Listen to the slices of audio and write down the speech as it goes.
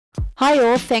Hi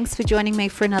all, thanks for joining me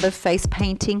for another face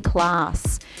painting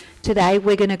class. Today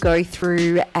we're going to go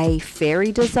through a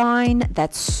fairy design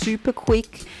that's super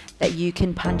quick that you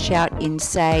can punch out in,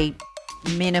 say,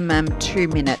 minimum 2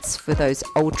 minutes for those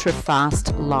ultra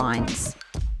fast lines.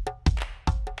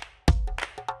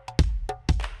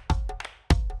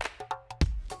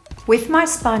 With my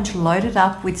sponge loaded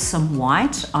up with some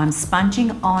white, I'm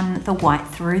sponging on the white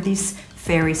through this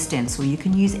fairy stencil. You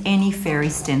can use any fairy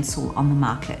stencil on the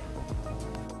market.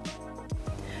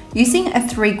 Using a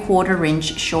 3/4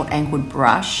 inch short angled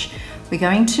brush, we're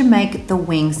going to make the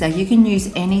wings. Now you can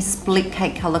use any split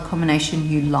cake color combination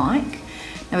you like.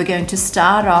 Now we're going to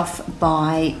start off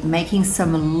by making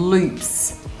some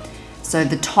loops. So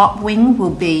the top wing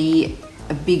will be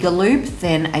a bigger loop,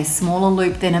 then a smaller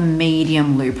loop, then a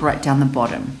medium loop right down the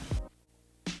bottom.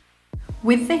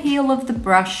 With the heel of the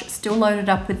brush still loaded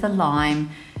up with the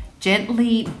lime,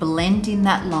 gently blend in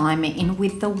that lime in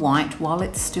with the white while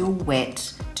it's still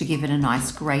wet to give it a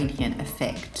nice gradient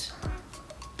effect.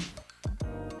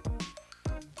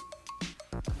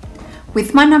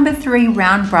 With my number 3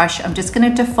 round brush, I'm just going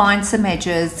to define some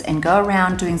edges and go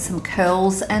around doing some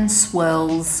curls and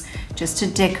swirls just to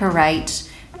decorate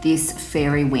this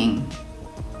fairy wing.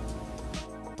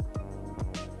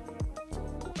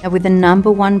 Now with the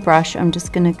number 1 brush, I'm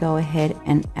just going to go ahead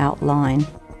and outline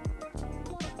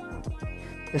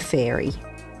the fairy.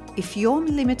 If you're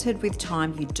limited with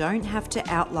time, you don't have to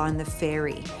outline the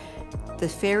fairy. The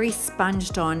fairy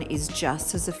sponged on is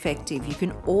just as effective. You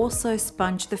can also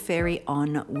sponge the fairy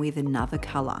on with another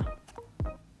color.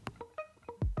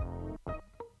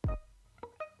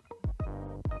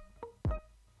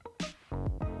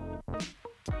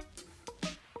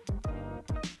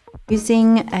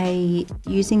 Using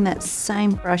that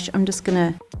same brush, I'm just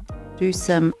gonna do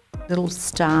some little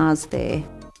stars there.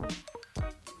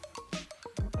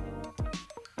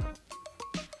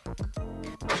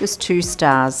 Just 2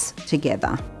 stars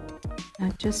together.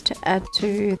 Now just to add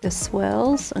to the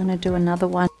swirls, I'm going to do another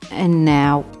one. And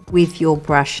now with your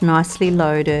brush nicely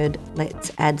loaded,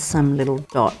 let's add some little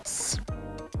dots.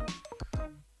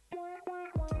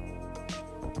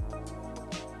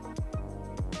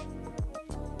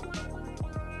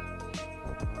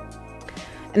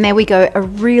 And there we go, a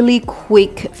really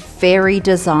quick fairy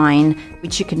design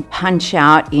which you can punch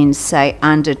out in, say,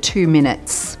 under 2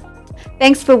 minutes.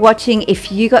 Thanks for watching.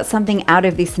 If you got something out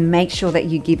of this, make sure that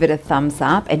you give it a thumbs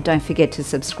up and don't forget to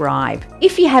subscribe.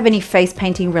 If you have any face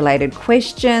painting related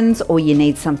questions or you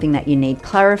need something that you need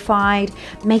clarified,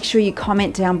 make sure you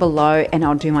comment down below and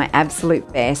I'll do my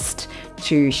absolute best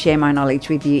to share my knowledge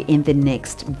with you in the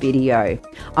next video.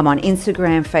 I'm on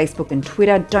Instagram, Facebook and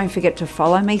Twitter. Don't forget to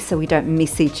follow me so we don't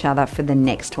miss each other for the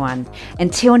next one.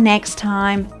 Until next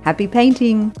time, happy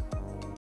painting.